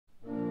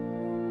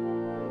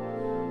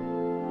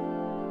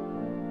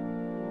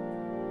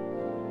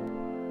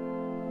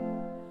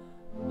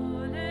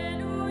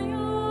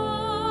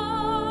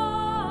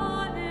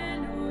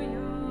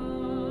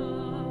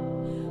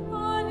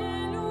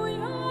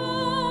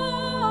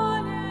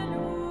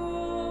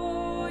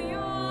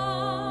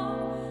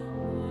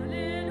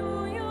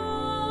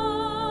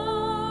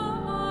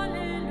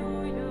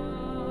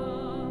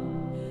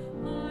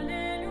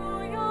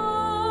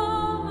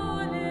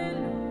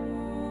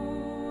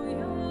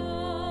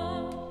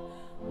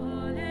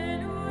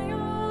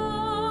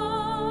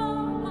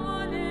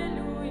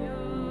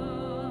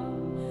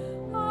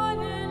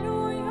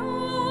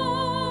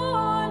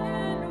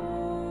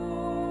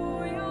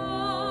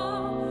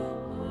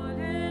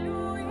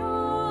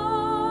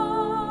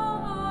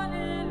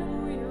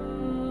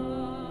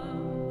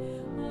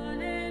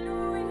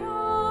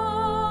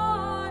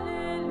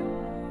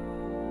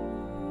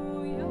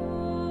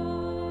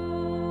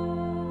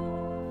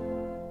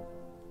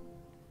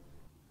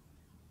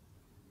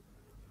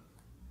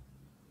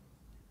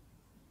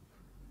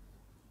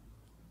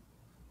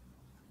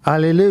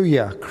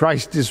Alleluia,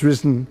 Christ is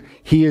risen.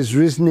 He is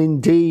risen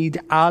indeed.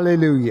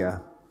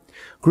 Alleluia.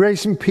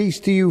 Grace and peace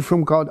to you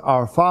from God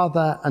our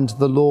Father and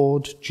the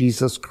Lord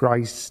Jesus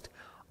Christ.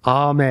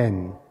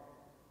 Amen.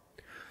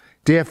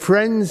 Dear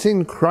friends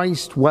in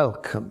Christ,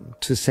 welcome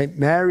to St.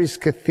 Mary's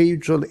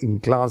Cathedral in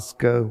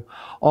Glasgow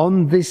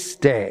on this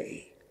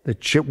day,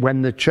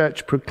 when the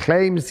Church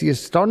proclaims the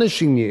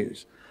astonishing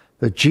news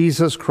that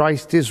Jesus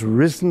Christ is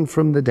risen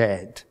from the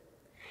dead.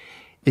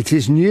 It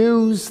is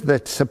news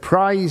that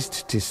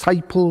surprised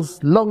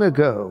disciples long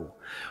ago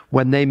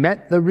when they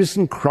met the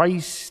risen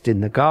Christ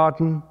in the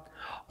garden,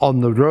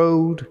 on the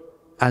road,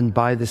 and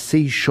by the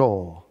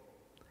seashore.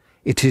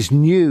 It is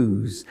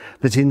news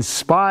that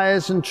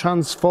inspires and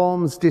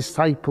transforms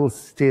disciples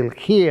still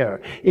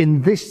here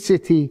in this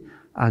city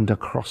and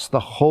across the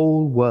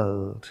whole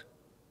world.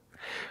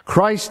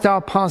 Christ,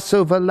 our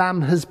Passover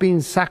lamb, has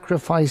been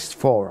sacrificed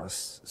for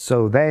us.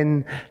 So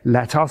then,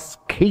 let us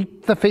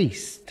keep the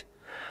feast.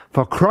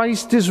 For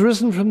Christ is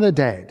risen from the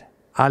dead.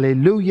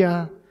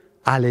 Alleluia,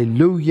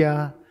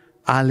 alleluia,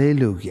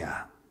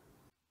 alleluia.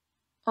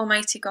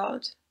 Almighty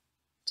God,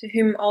 to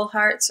whom all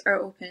hearts are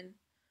open,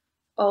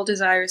 all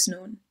desires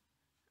known,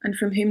 and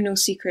from whom no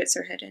secrets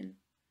are hidden,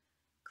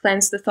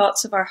 cleanse the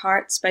thoughts of our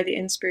hearts by the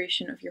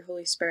inspiration of your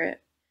Holy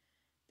Spirit,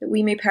 that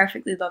we may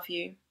perfectly love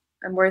you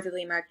and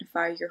worthily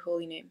magnify your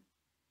holy name.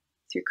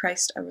 Through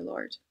Christ our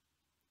Lord.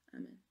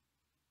 Amen.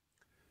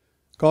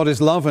 God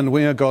is love and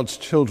we are God's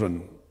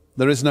children.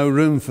 There is no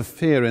room for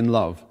fear in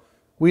love.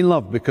 We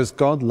love because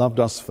God loved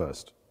us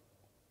first.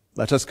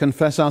 Let us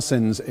confess our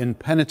sins in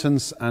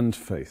penitence and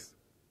faith.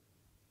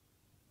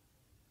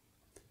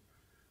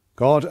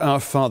 God, our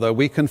Father,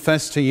 we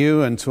confess to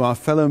you and to our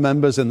fellow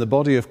members in the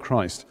body of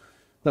Christ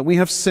that we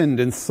have sinned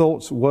in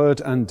thought,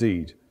 word, and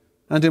deed,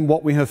 and in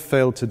what we have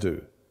failed to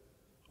do.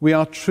 We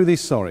are truly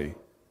sorry.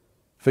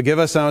 Forgive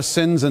us our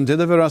sins and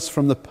deliver us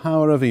from the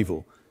power of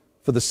evil,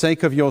 for the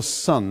sake of your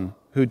Son,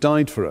 who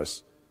died for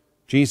us,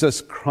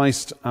 Jesus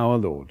Christ our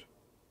Lord.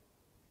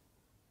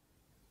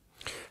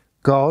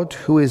 God,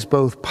 who is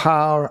both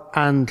power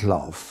and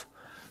love,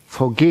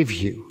 forgive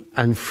you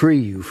and free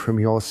you from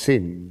your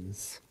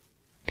sins.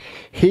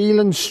 Heal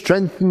and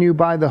strengthen you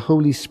by the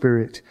Holy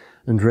Spirit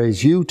and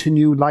raise you to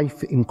new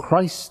life in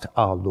Christ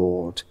our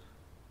Lord.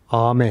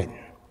 Amen.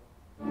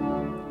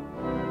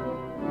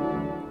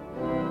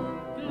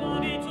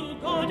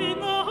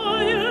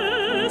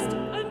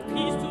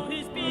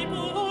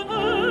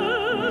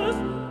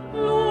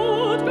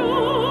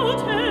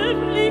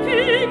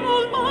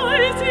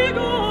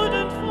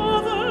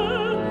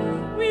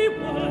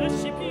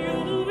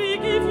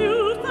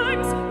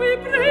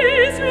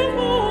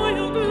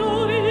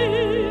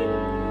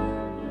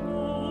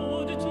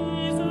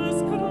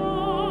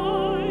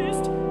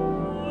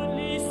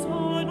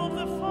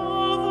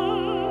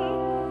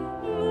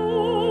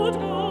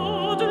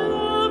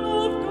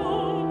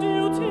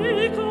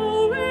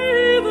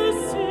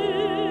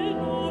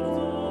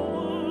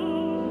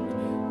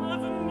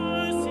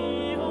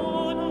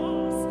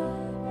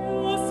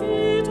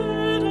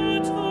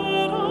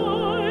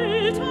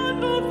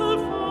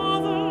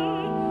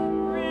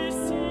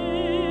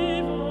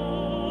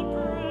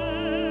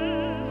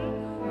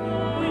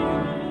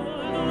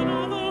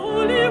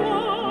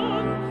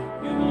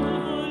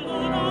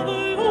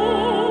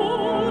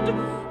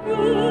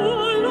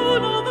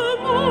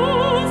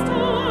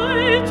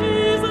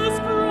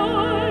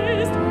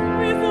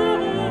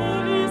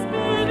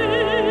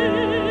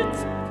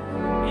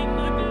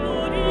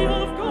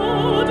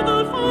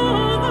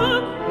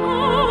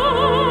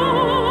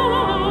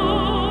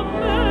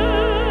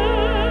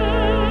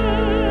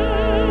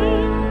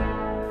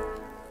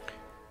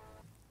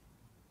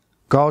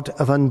 God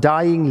of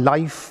undying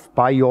life,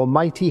 by your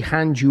mighty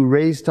hand you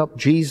raised up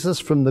Jesus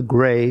from the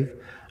grave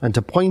and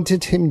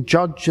appointed him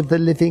judge of the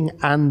living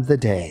and the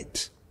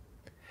dead.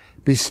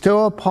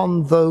 Bestow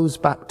upon those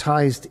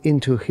baptized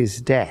into his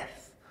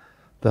death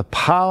the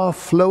power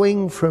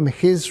flowing from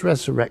his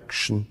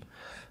resurrection,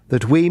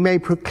 that we may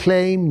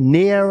proclaim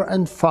near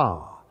and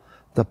far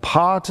the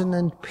pardon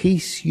and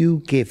peace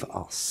you give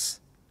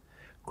us.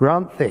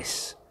 Grant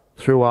this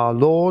through our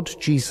Lord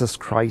Jesus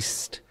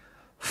Christ,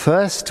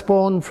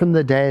 firstborn from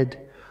the dead,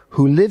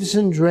 who lives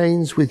and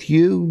reigns with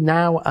you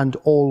now and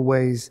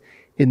always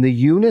in the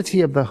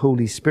unity of the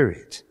Holy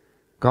Spirit,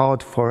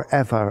 God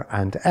forever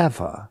and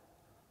ever.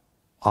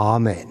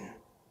 Amen.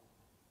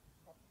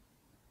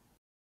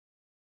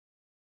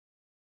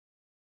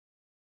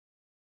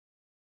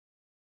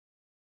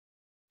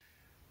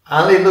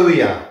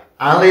 Alleluia,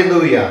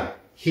 alleluia.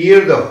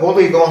 Hear the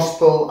Holy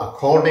Gospel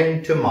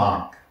according to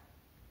Mark.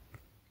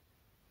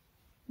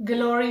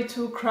 Glory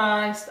to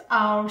Christ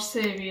our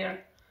Saviour.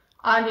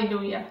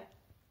 Alleluia.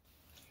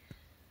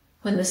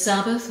 When the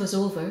Sabbath was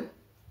over,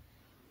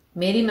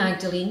 Mary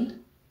Magdalene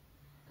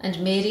and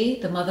Mary,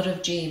 the mother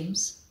of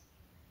James,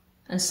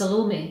 and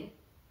Salome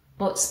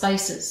bought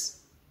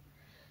spices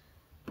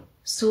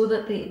so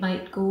that they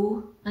might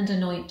go and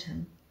anoint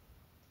him.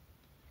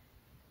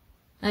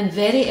 And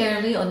very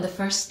early on the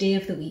first day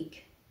of the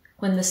week,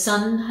 when the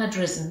sun had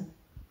risen,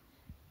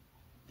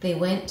 they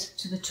went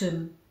to the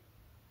tomb.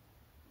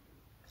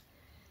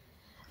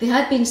 They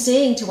had been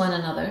saying to one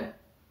another,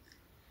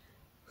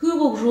 "Who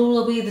will roll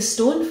away the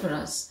stone for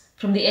us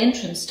from the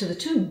entrance to the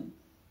tomb?"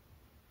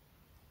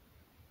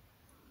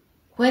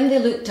 When they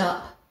looked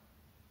up,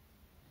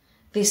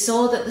 they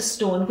saw that the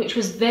stone, which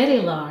was very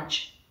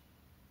large,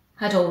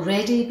 had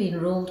already been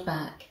rolled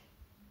back.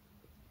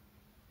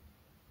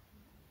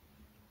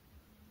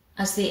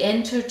 As they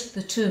entered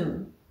the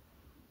tomb,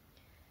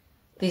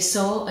 they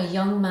saw a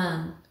young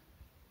man,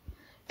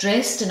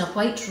 dressed in a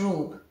white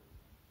robe,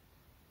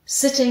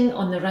 sitting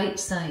on the right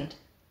side.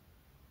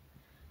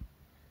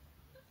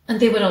 And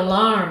they were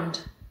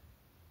alarmed.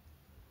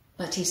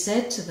 But he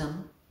said to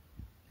them,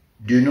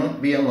 "Do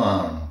not be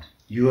alarmed.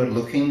 You are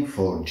looking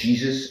for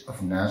Jesus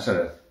of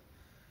Nazareth,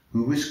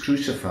 who was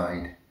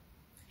crucified.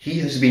 He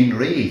has been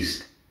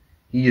raised.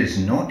 He is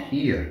not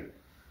here.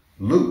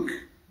 Look,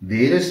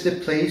 there is the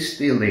place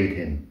they laid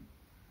him.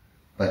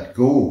 But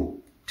go,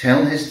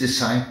 tell his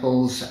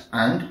disciples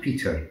and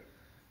Peter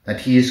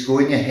that he is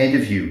going ahead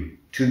of you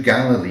to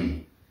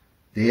Galilee.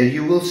 There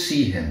you will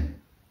see him,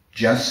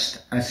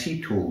 just as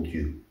he told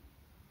you."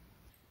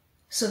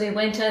 So they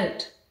went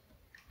out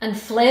and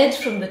fled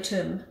from the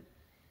tomb,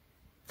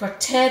 for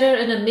terror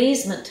and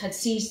amazement had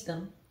seized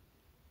them.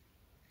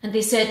 And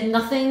they said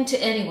nothing to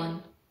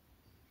anyone,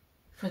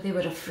 for they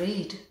were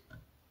afraid.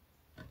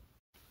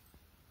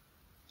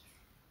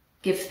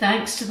 Give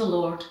thanks to the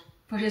Lord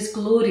for his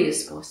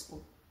glorious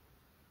gospel.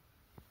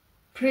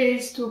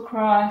 Praise to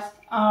Christ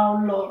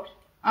our Lord.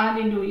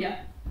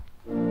 Alleluia.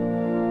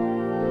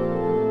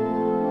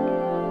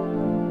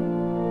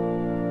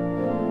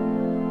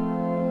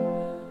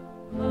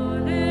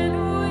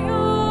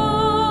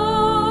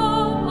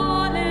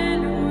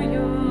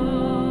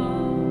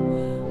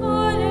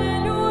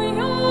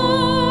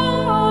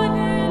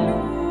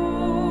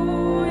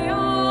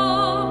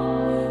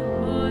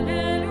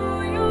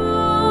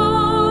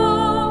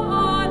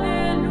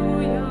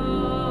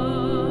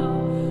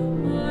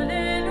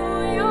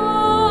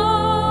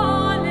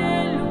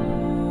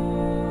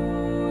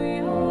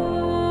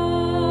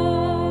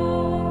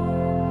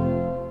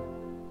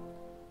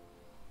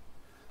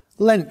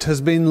 Lent has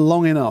been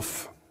long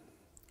enough.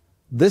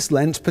 This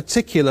Lent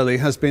particularly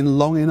has been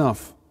long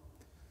enough.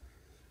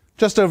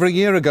 Just over a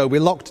year ago, we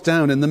locked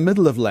down in the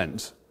middle of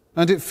Lent,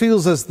 and it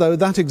feels as though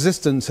that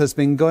existence has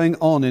been going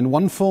on in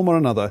one form or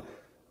another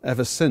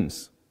ever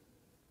since.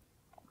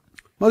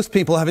 Most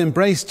people have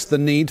embraced the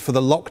need for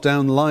the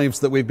lockdown lives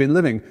that we've been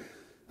living,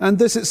 and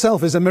this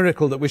itself is a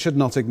miracle that we should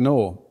not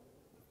ignore.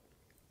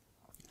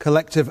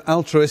 Collective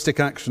altruistic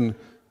action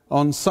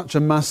on such a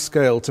mass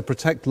scale to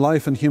protect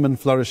life and human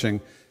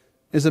flourishing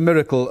is a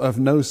miracle of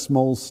no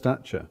small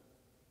stature.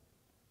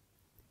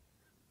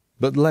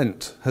 But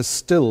Lent has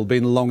still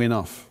been long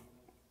enough.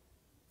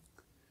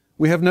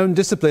 We have known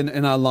discipline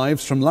in our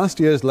lives from last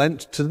year's Lent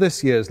to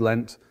this year's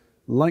Lent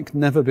like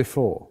never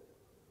before.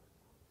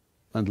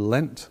 And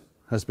Lent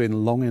has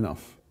been long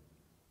enough.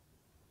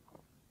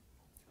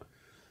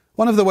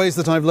 One of the ways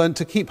that I've learnt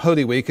to keep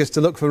Holy Week is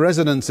to look for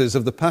resonances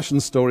of the passion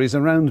stories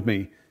around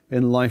me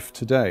in life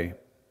today.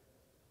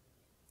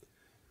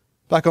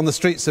 Back on the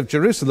streets of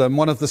Jerusalem,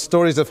 one of the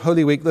stories of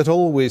Holy Week that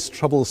always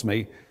troubles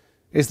me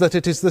is that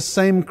it is the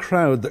same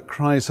crowd that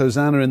cries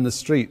Hosanna in the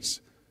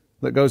streets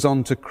that goes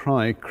on to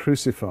cry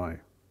Crucify.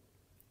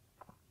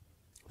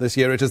 This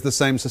year it is the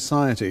same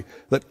society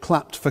that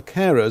clapped for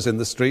carers in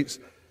the streets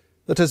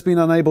that has been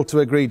unable to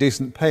agree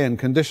decent pay and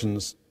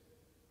conditions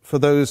for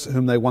those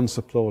whom they once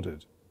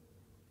applauded.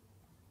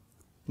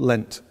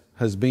 Lent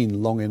has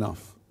been long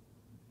enough.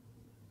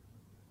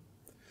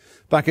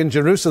 Back in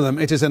Jerusalem,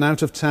 it is an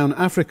out-of-town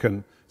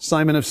African,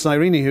 Simon of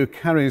Cyrene, who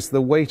carries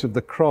the weight of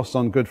the cross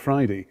on Good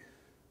Friday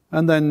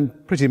and then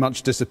pretty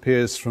much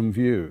disappears from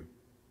view.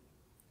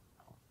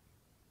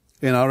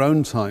 In our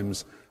own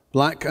times,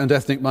 black and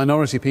ethnic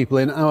minority people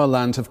in our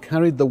land have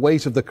carried the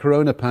weight of the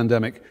corona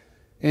pandemic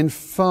in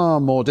far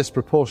more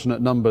disproportionate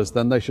numbers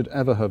than they should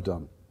ever have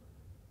done.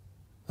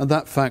 And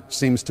that fact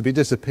seems to be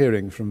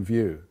disappearing from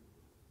view.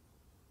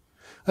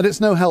 And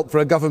it's no help for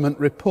a government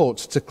report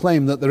to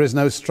claim that there is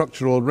no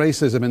structural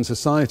racism in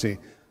society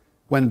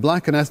when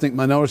black and ethnic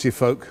minority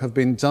folk have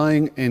been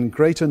dying in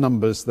greater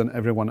numbers than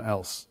everyone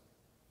else.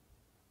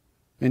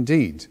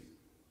 Indeed,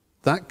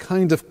 that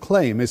kind of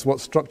claim is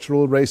what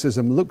structural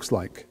racism looks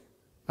like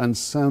and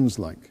sounds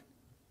like.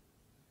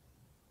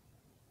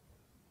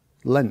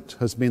 Lent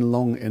has been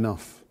long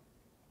enough.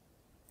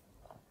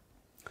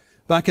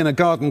 Back in a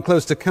garden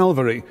close to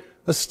Calvary,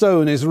 a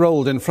stone is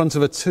rolled in front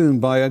of a tomb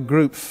by a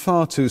group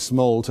far too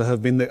small to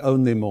have been the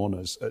only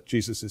mourners at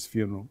Jesus'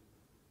 funeral.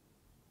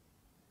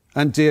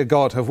 And dear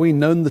God, have we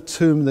known the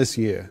tomb this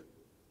year,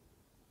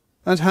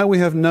 and how we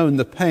have known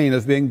the pain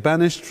of being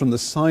banished from the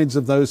sides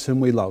of those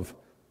whom we love,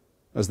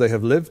 as they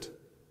have lived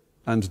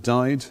and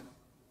died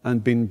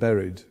and been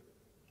buried.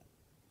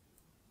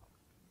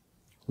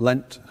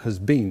 Lent has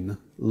been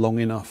long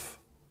enough.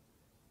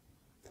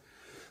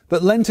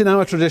 But Lent in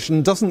our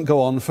tradition doesn't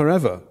go on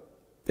forever.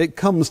 It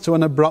comes to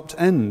an abrupt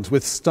end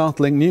with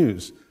startling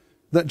news.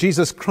 that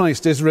Jesus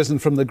Christ is risen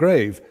from the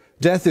grave.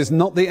 Death is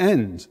not the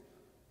end.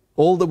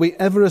 All that we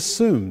ever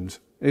assumed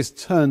is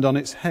turned on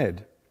its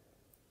head.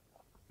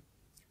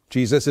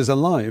 Jesus is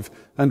alive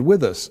and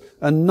with us,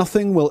 and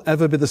nothing will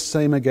ever be the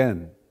same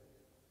again.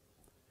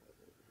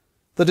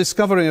 The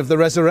discovery of the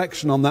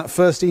resurrection on that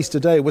first Easter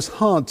day was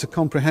hard to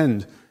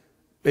comprehend.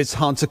 It's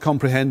hard to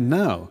comprehend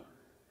now.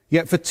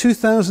 Yet for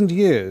 2,000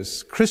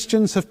 years,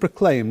 Christians have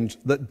proclaimed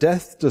that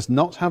death does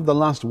not have the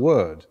last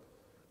word,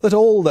 that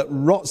all that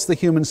rots the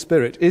human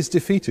spirit is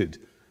defeated,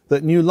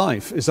 that new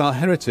life is our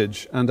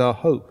heritage and our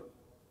hope.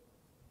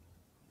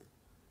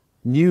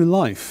 New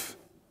life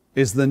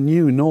is the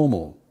new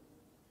normal.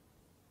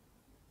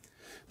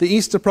 The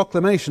Easter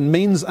proclamation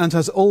means and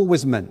has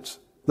always meant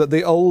that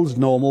the old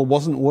normal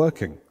wasn't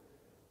working.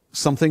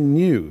 Something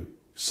new,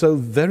 so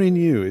very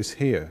new, is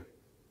here.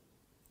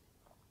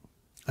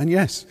 And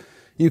yes,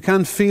 you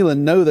can feel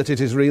and know that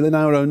it is real in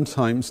our own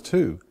times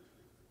too.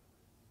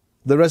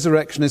 The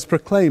resurrection is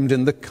proclaimed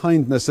in the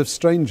kindness of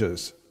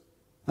strangers,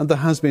 and there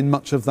has been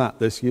much of that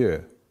this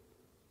year.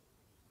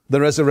 The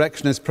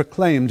resurrection is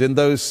proclaimed in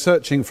those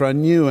searching for a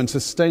new and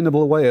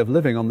sustainable way of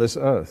living on this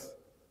earth.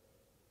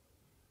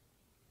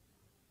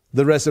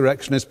 The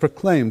resurrection is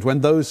proclaimed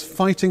when those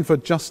fighting for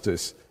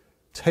justice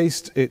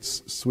taste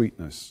its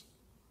sweetness.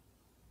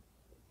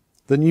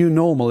 The new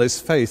normal is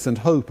faith and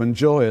hope and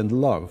joy and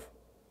love.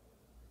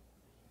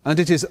 And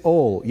it is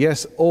all,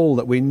 yes, all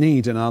that we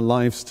need in our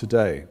lives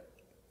today.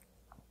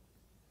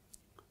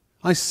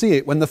 I see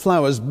it when the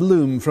flowers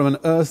bloom from an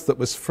earth that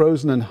was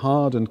frozen and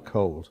hard and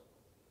cold.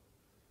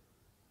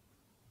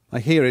 I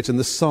hear it in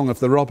the song of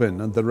the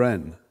robin and the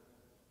wren.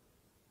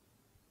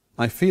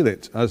 I feel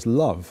it as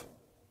love,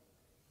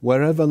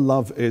 wherever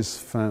love is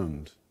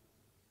found.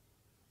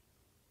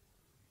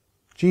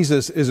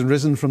 Jesus is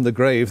risen from the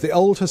grave. The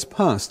old has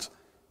passed.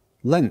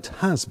 Lent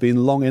has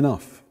been long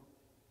enough.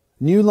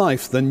 New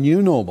life, the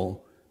new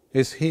normal,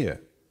 is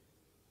here.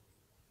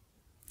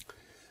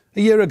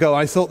 A year ago,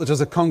 I thought that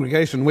as a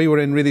congregation we were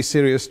in really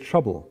serious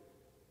trouble.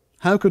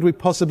 How could we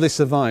possibly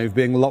survive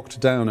being locked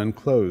down and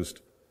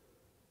closed?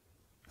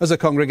 As a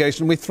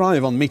congregation, we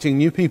thrive on meeting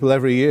new people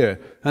every year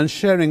and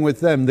sharing with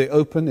them the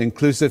open,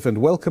 inclusive and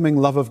welcoming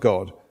love of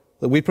God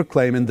that we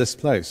proclaim in this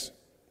place.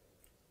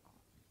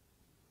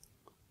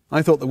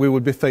 I thought that we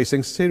would be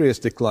facing serious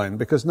decline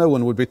because no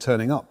one would be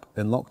turning up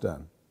in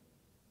lockdown.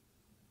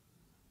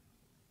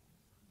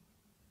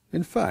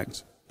 In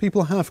fact,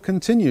 people have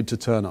continued to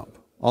turn up,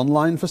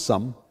 online for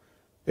some,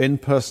 in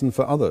person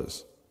for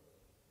others.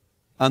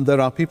 And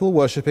there are people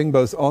worshipping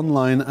both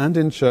online and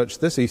in church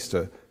this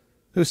Easter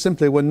who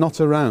simply were not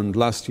around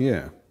last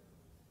year.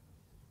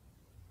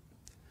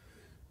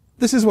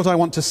 This is what I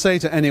want to say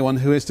to anyone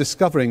who is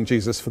discovering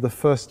Jesus for the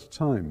first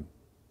time.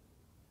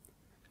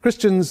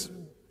 Christians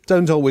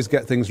don't always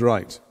get things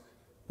right.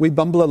 We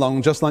bumble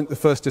along just like the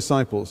first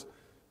disciples,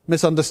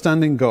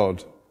 misunderstanding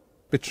God,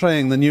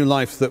 betraying the new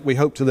life that we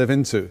hope to live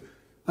into,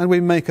 and we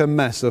make a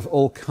mess of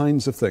all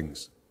kinds of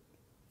things.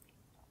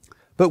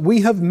 But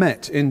we have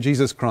met in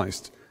Jesus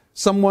Christ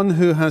someone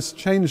who has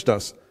changed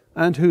us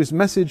and whose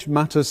message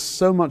matters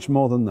so much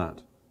more than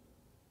that.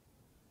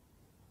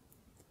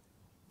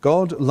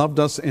 God loved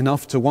us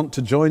enough to want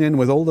to join in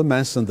with all the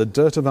mess and the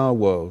dirt of our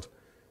world.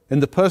 In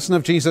the person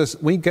of Jesus,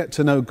 we get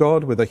to know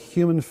God with a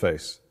human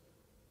face.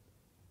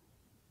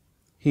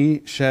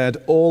 He shared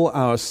all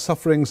our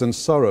sufferings and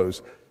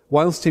sorrows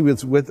whilst he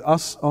was with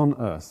us on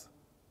earth.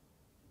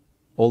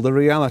 All the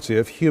reality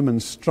of human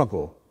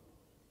struggle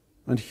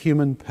and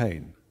human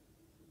pain.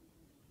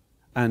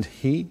 And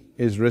he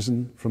is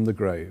risen from the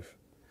grave.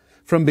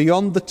 From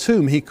beyond the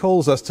tomb, he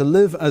calls us to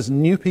live as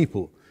new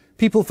people,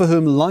 people for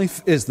whom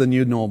life is the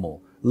new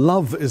normal,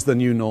 love is the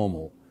new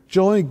normal,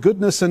 joy,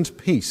 goodness, and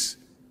peace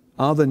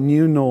are the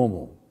new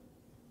normal.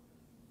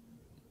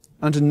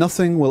 And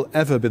nothing will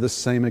ever be the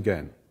same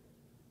again.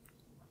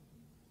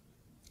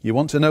 You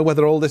want to know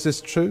whether all this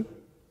is true?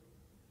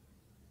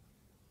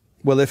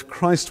 Well, if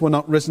Christ were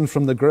not risen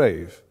from the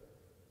grave,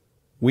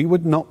 we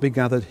would not be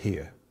gathered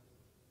here,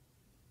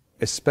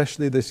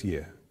 especially this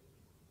year.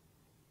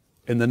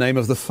 In the name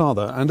of the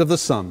Father, and of the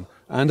Son,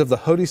 and of the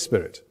Holy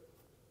Spirit.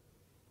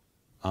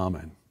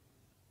 Amen.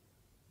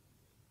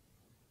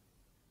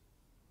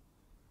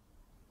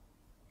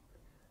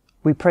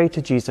 We pray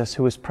to Jesus,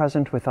 who is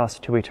present with us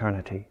to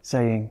eternity,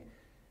 saying,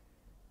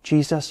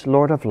 Jesus,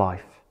 Lord of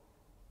life,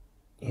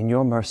 in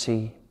your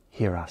mercy,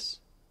 hear us.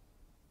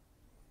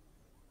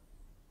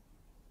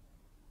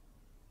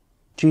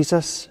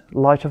 Jesus,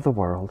 light of the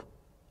world,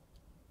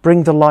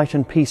 bring the light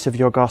and peace of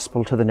your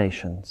gospel to the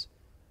nations.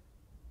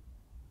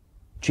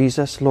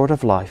 Jesus, Lord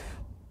of life,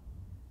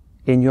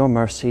 in your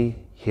mercy,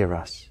 hear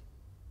us.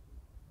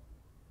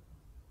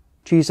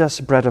 Jesus,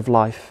 bread of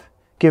life,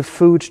 give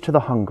food to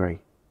the hungry,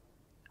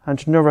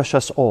 and nourish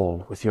us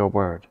all with your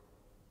word.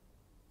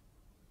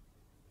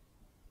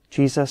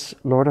 Jesus,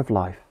 Lord of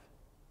life,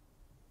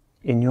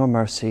 in your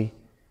mercy,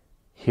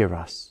 hear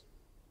us.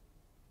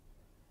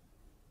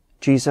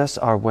 Jesus,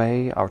 our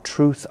way, our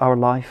truth, our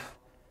life,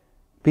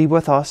 be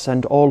with us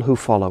and all who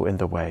follow in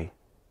the way.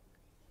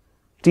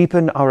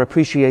 Deepen our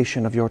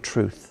appreciation of your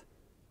truth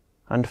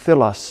and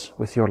fill us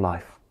with your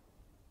life.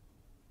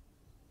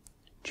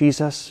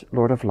 Jesus,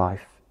 Lord of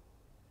life,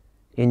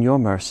 in your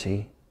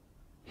mercy,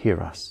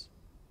 hear us.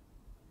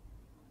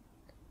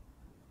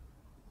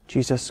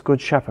 Jesus,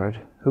 Good Shepherd,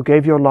 who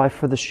gave your life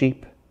for the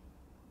sheep,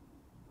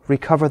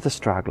 recover the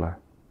straggler,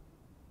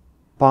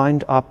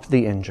 bind up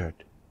the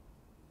injured,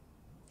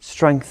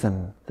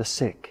 strengthen the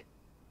sick,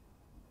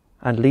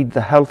 and lead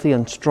the healthy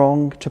and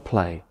strong to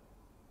play.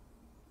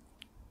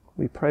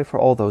 We pray for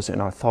all those in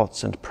our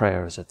thoughts and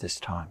prayers at this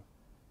time.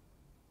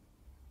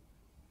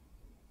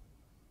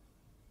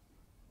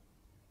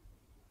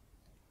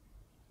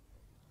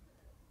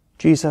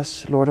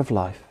 Jesus, Lord of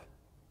life,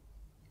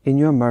 in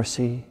your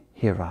mercy,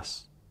 hear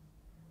us.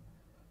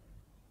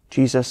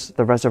 Jesus,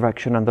 the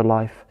resurrection and the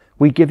life,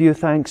 we give you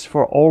thanks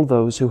for all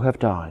those who have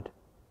died.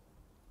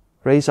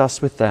 Raise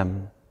us with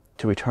them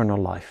to eternal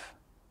life.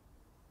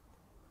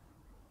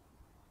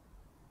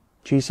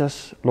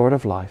 Jesus, Lord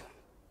of life,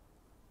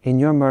 in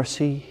your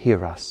mercy,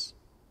 hear us.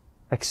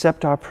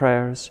 Accept our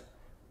prayers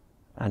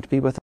and be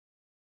with us.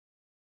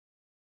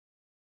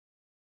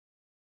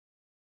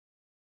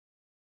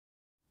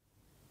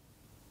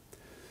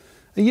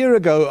 A year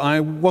ago, I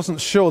wasn't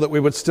sure that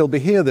we would still be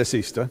here this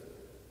Easter.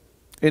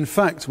 In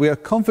fact, we are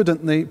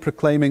confidently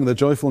proclaiming the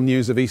joyful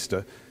news of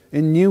Easter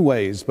in new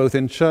ways, both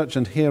in church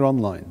and here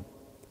online.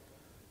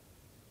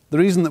 The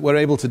reason that we're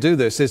able to do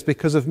this is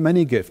because of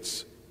many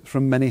gifts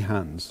from many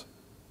hands.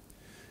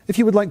 If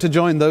you would like to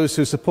join those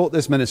who support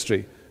this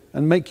ministry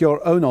and make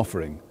your own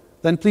offering,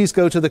 then please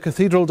go to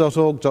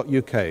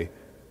thecathedral.org.uk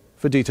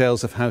for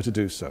details of how to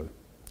do so.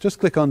 Just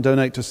click on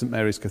Donate to St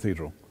Mary's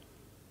Cathedral.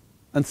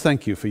 And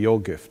thank you for your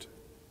gift.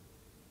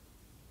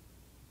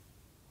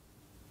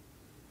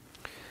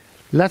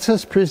 Let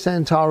us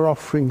present our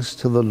offerings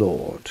to the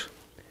Lord.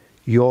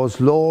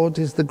 Yours, Lord,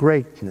 is the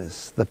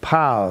greatness, the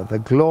power, the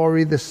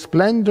glory, the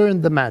splendor,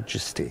 and the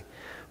majesty.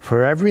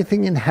 For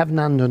everything in heaven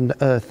and on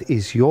earth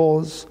is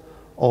yours.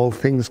 All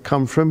things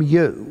come from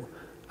you,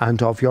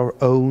 and of your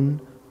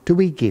own do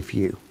we give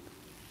you.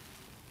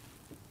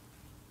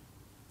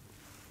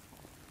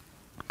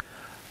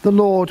 The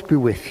Lord be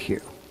with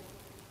you.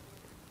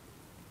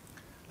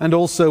 And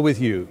also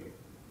with you.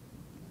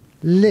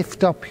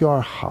 Lift up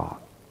your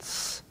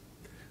hearts.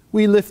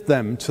 We lift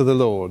them to the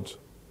Lord.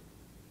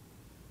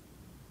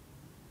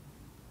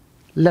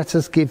 Let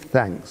us give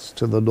thanks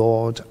to the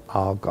Lord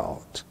our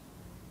God.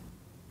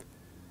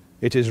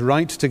 It is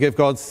right to give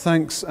God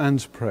thanks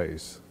and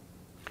praise.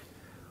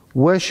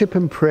 Worship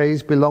and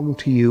praise belong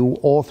to you,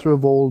 author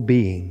of all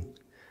being.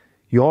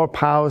 Your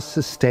power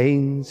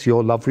sustains,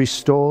 your love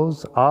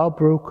restores our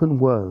broken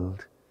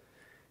world.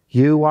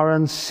 You are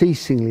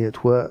unceasingly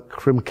at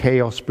work, from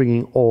chaos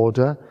bringing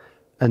order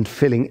and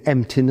filling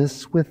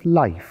emptiness with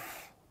life.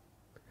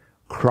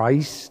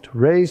 Christ,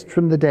 raised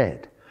from the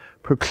dead,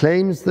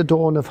 proclaims the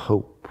dawn of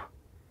hope.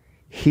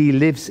 He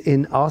lives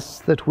in us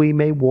that we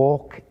may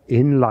walk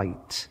in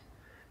light.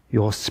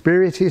 Your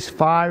spirit is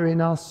fire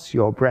in us,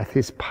 your breath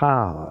is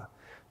power,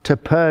 to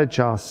purge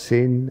our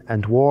sin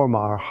and warm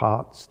our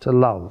hearts to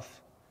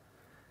love.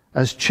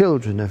 As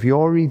children of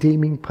your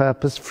redeeming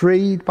purpose,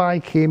 freed by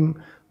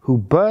him who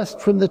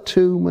burst from the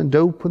tomb and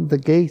opened the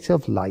gate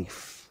of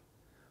life,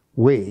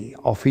 we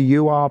offer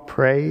you our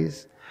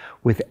praise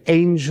with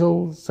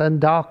angels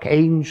and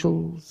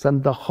archangels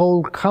and the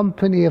whole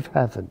company of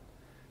heaven,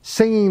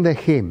 singing the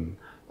hymn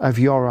of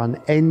your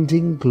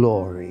unending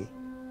glory.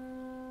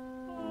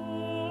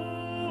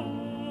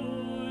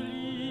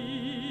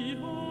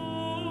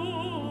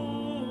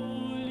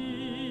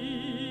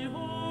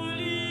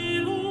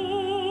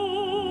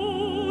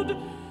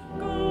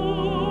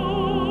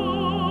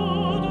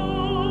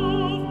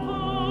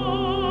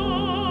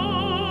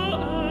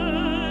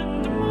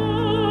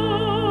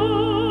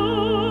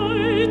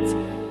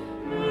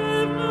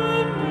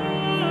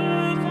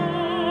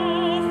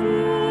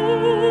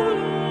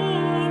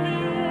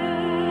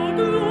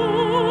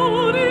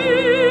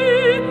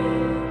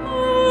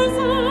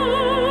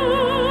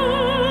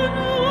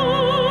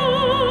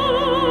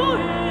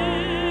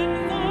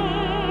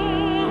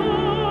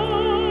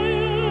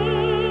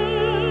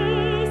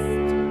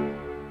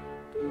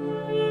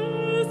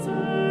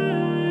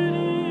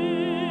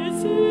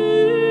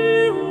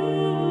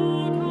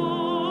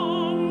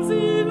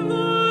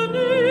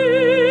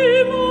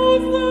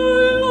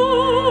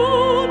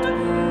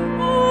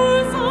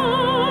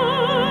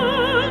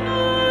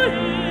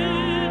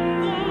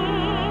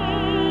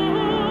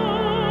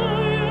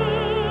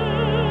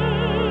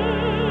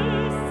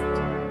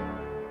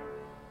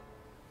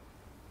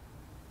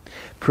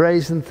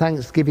 Praise and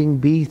thanksgiving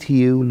be to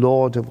you,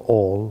 Lord of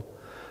all,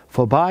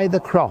 for by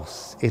the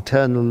cross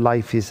eternal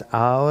life is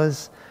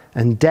ours,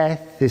 and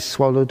death is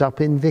swallowed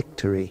up in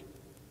victory.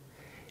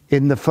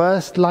 In the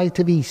first light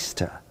of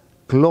Easter,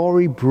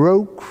 glory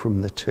broke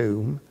from the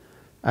tomb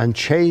and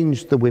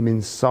changed the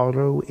women's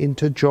sorrow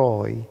into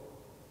joy.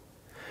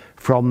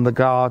 From the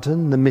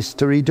garden the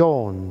mystery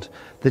dawned,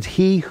 that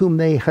he whom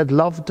they had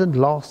loved and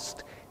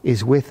lost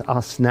is with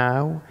us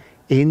now,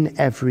 in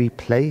every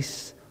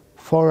place,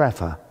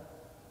 forever.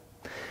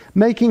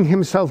 making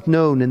himself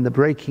known in the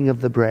breaking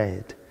of the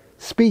bread,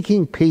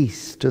 speaking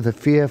peace to the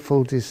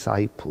fearful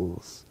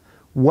disciples,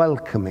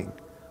 welcoming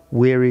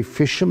weary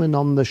fishermen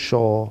on the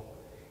shore,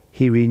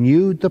 he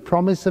renewed the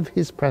promise of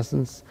his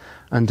presence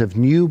and of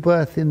new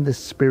birth in the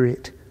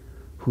Spirit,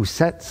 who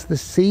sets the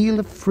seal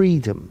of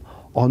freedom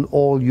on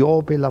all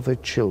your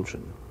beloved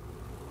children.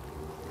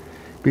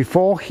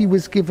 Before he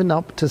was given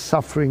up to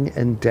suffering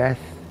and death,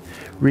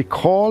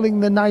 recalling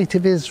the night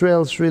of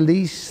Israel's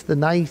release, the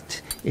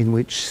night in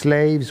which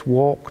slaves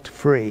walked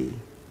free,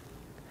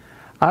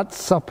 at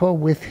supper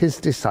with his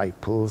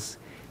disciples,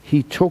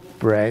 he took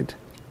bread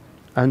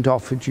and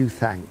offered you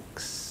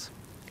thanks.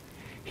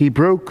 He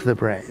broke the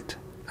bread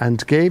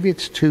and gave it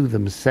to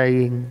them,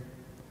 saying,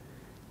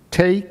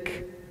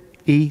 "Take,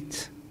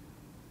 eat.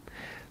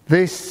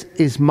 This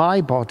is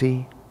my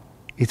body.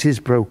 It is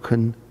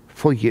broken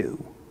for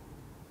you."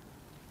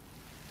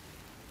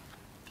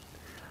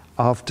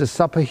 After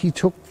supper he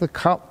took the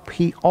cup,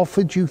 he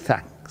offered you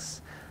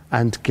thanks,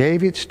 and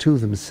gave it to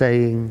them,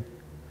 saying,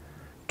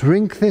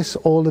 "Drink this,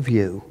 all of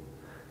you.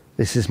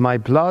 This is my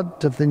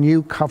blood of the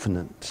new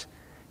covenant.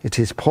 It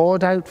is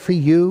poured out for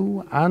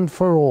you and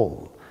for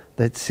all,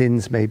 that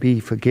sins may be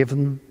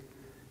forgiven.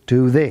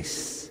 Do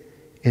this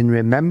in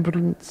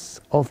remembrance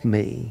of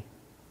me."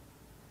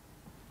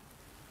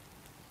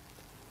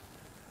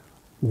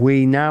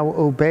 We now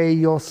obey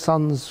your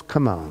Son's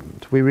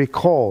command. We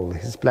recall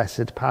his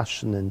blessed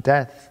passion and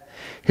death,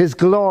 his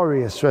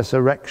glorious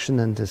resurrection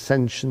and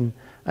ascension,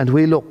 and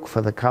we look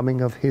for the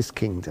coming of his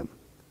kingdom.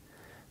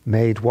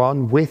 Made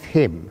one with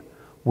him,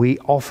 we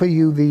offer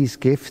you these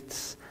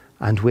gifts,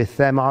 and with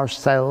them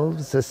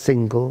ourselves a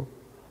single,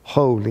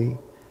 holy,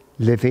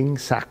 living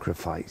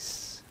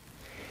sacrifice.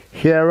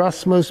 Hear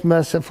us, most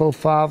merciful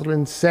Father,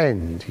 and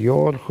send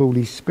your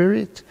Holy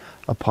Spirit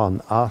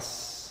upon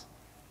us,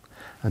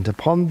 and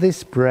upon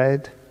this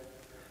bread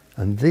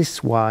and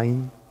this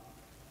wine,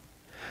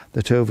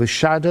 that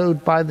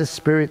overshadowed by the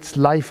Spirit's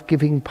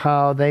life-giving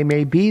power, they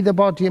may be the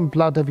body and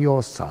blood of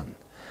your Son,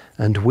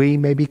 and we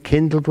may be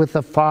kindled with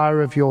the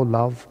fire of your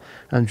love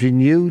and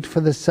renewed for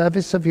the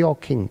service of your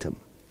kingdom.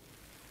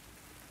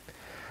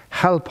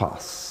 Help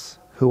us,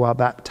 who are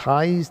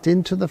baptized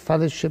into the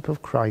fellowship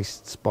of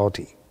Christ's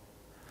body,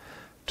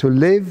 to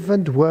live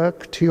and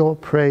work to your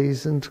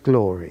praise and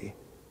glory.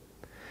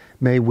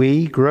 May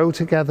we grow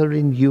together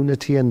in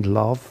unity and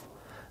love,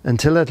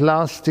 until at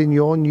last in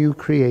your new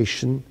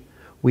creation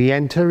we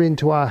enter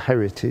into our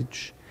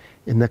heritage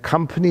in the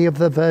company of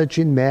the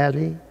Virgin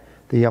Mary,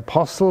 the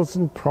apostles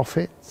and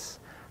prophets,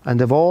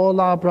 and of all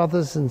our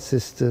brothers and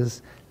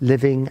sisters,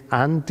 living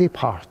and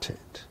departed,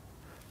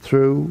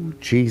 through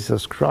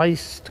Jesus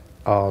Christ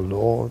our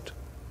Lord,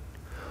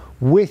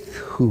 with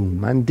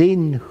whom and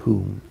in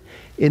whom,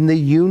 in the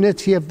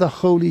unity of the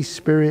Holy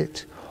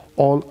Spirit,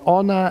 all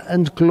honor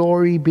and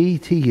glory be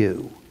to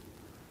you,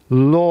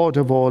 Lord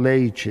of all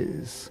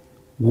ages,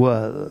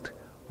 world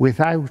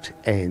without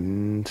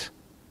end.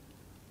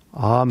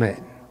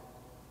 Amen.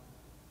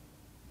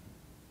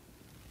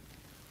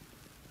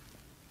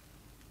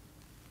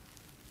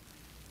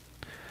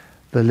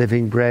 The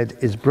living bread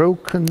is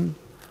broken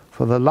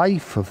for the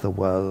life of the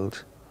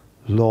world.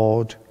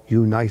 Lord,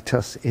 unite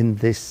us in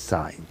this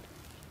sign.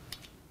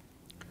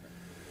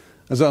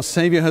 As our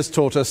Saviour has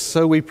taught us,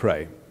 so we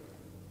pray.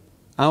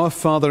 Our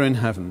Father in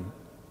heaven,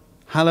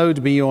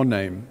 hallowed be your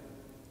name.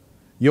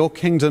 Your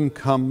kingdom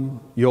come,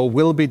 your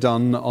will be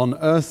done on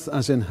earth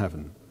as in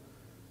heaven.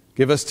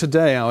 Give us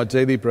today our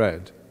daily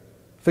bread.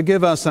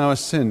 Forgive us our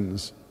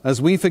sins,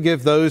 as we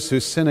forgive those who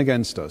sin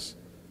against us.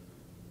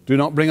 Do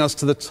not bring us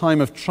to the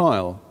time of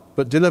trial,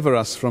 but deliver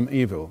us from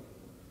evil.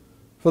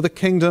 For the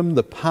kingdom,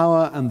 the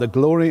power, and the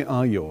glory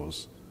are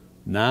yours,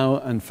 now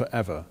and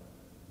forever.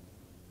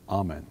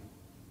 Amen.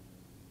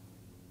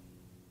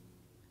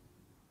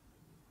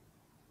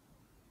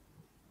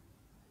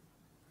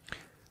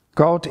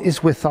 God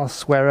is with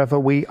us wherever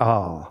we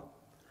are.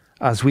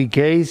 As we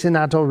gaze in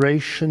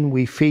adoration,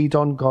 we feed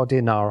on God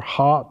in our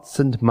hearts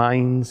and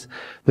minds,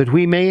 that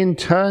we may in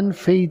turn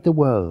feed the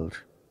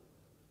world.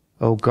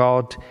 O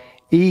God,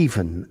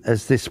 even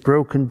as this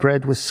broken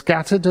bread was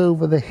scattered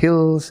over the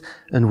hills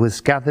and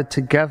was gathered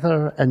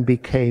together and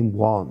became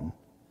one,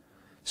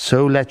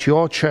 so let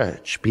your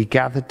church be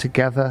gathered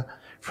together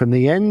from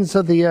the ends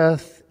of the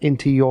earth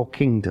into your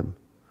kingdom.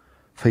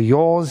 For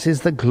yours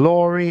is the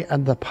glory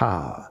and the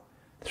power,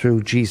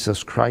 through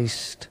Jesus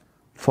Christ,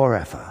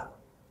 forever.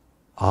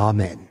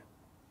 Amen.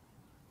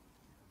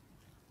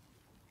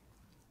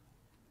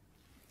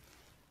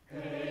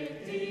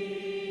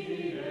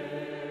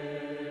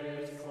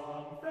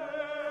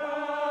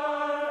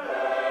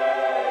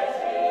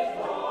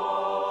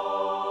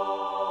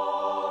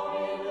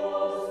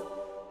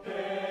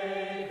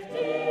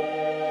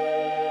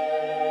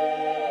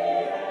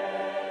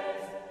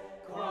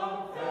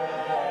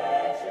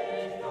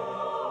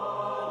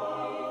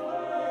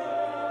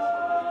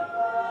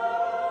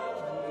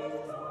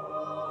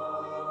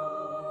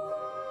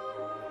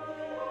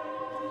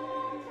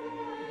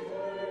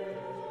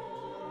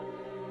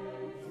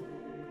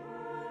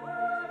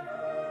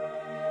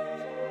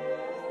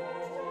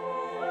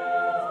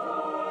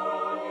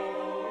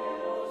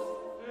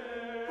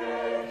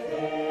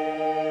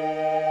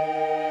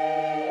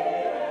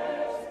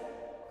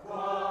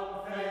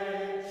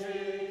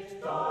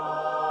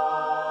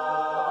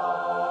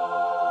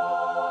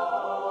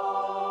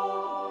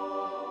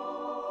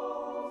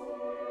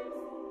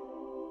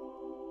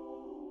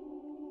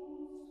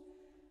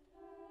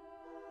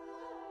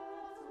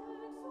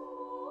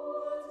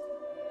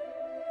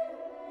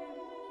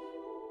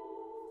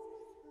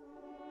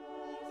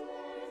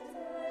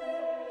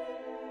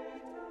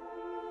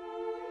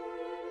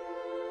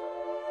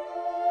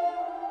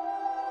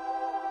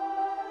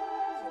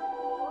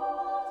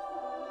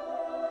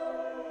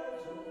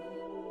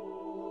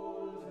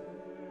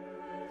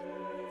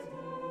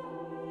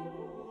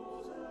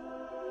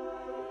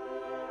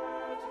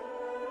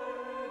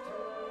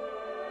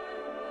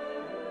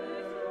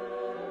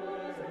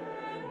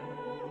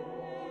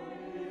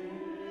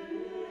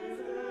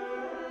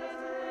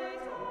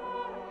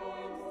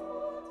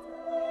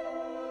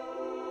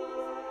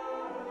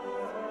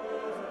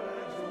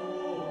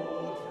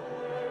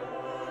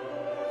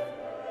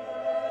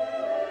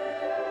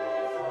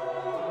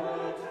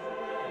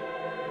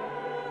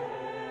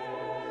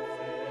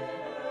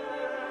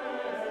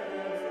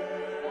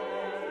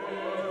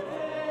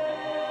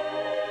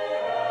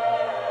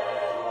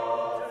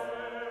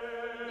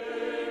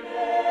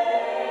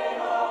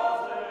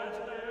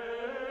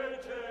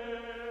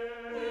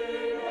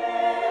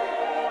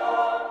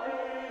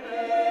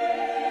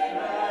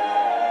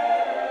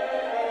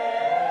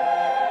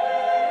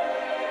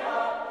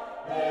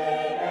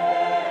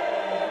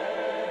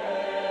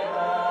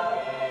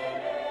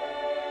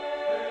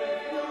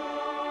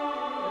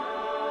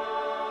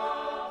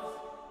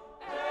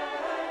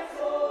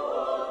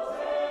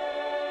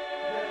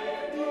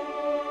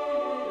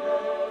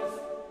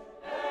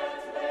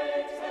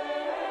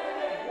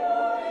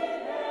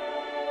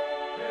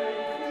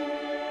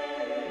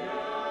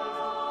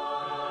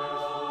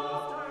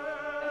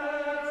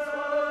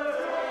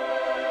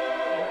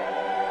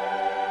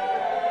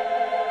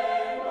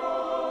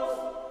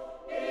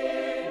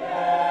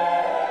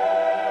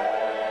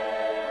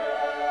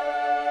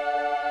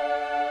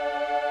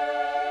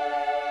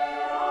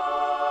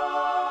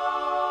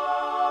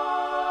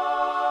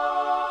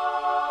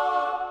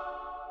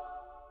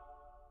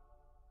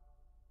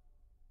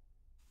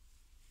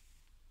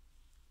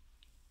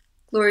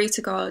 Glory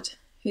to God,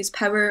 whose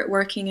power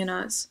working in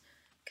us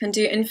can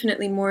do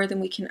infinitely more than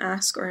we can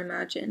ask or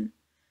imagine.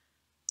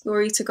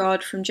 Glory to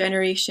God from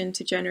generation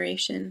to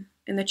generation,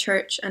 in the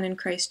Church and in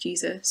Christ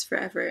Jesus,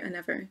 forever and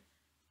ever.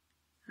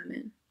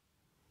 Amen.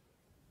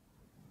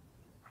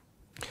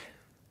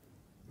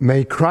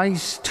 May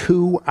Christ,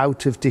 who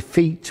out of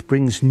defeat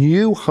brings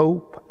new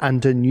hope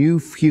and a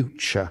new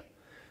future,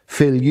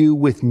 fill you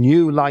with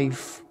new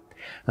life,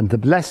 and the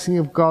blessing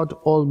of God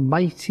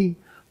Almighty,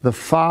 the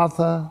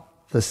Father,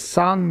 the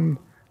Son,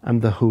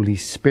 and the Holy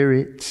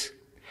Spirit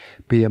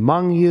be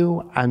among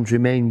you and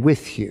remain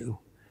with you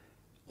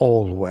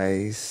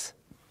always.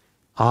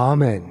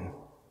 Amen.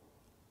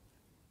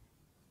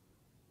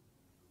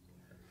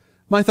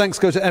 My thanks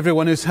go to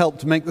everyone who's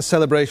helped make the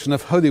celebration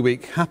of Holy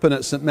Week happen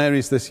at St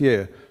Mary's this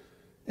year.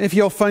 If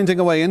you're finding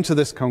a way into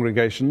this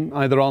congregation,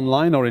 either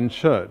online or in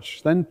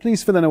church, then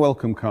please fill in a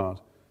welcome card.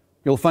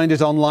 You'll find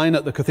it online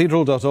at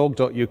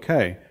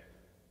thecathedral.org.uk.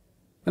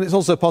 And it's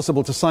also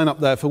possible to sign up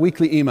there for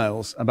weekly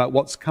emails about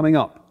what's coming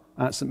up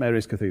at St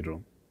Mary's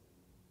Cathedral.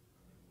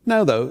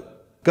 Now, though,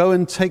 go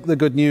and take the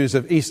good news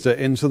of Easter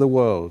into the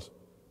world,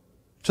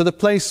 to the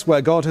place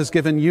where God has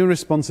given you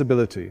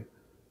responsibility.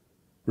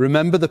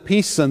 Remember the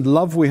peace and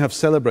love we have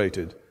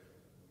celebrated,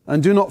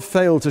 and do not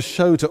fail to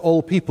show to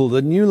all people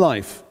the new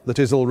life that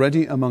is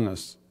already among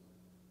us.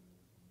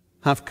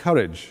 Have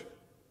courage.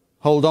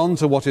 Hold on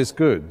to what is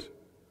good.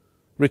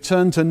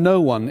 Return to no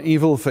one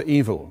evil for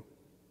evil.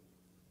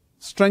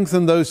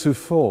 Strengthen those who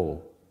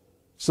fall.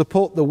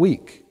 Support the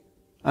weak,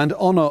 and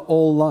honor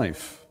all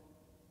life.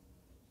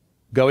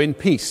 Go in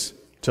peace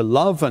to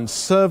love and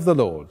serve the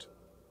Lord.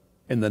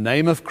 In the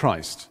name of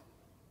Christ.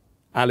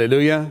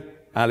 Alleluia,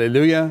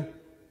 alleluia,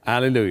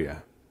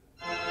 alleluia.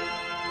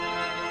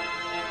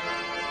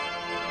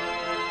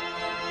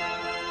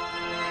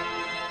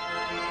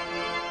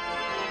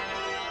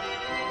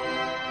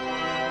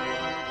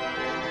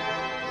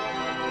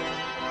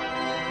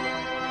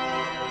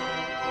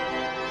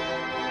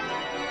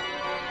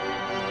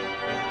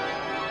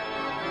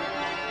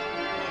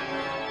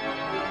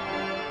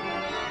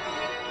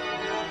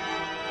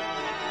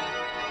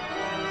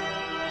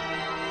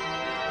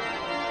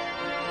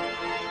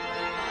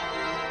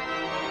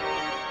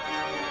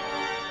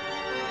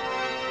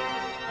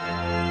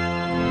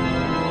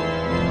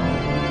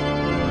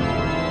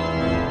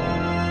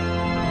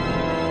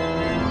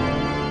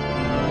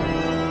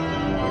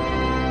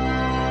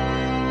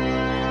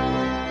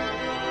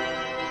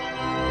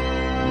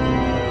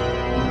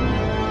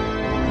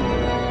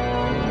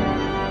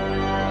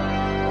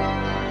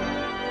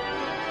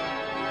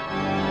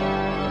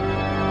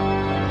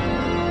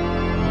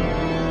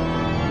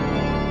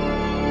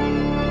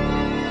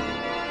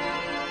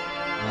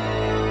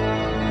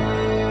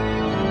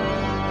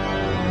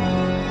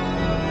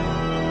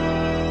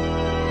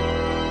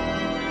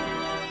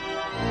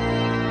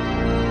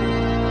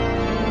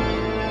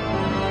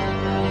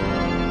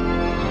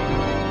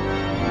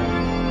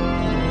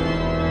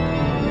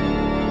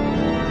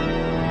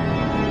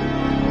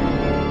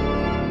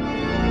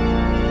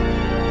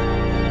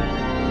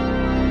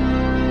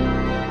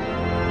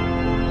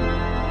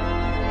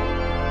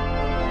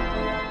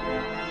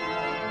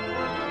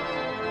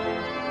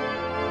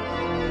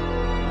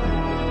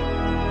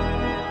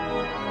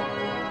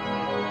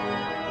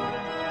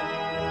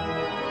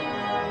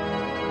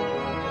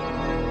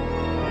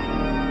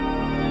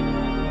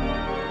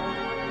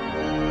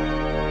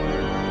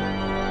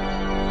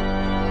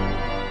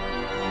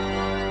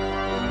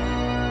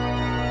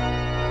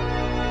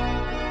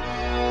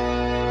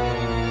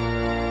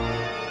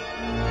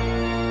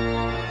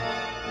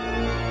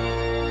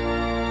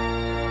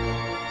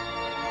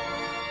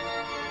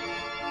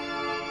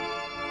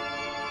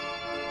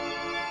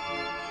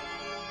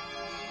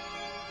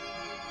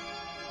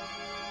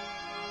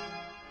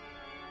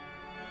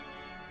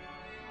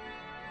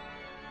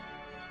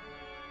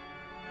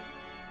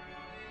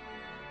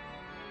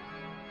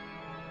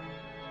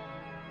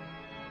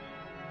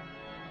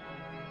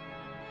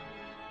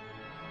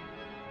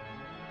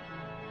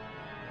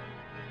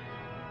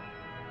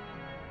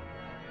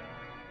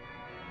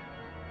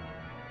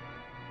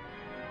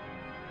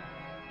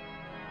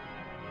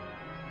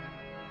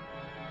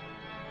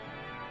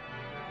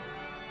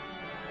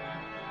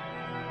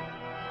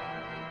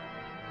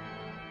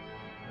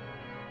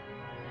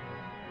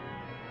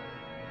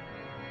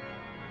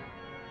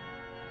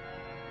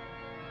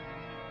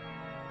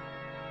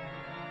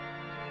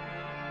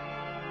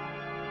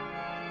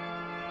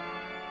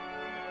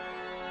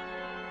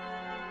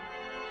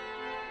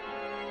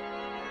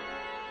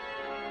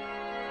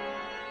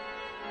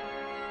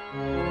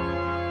 Amen.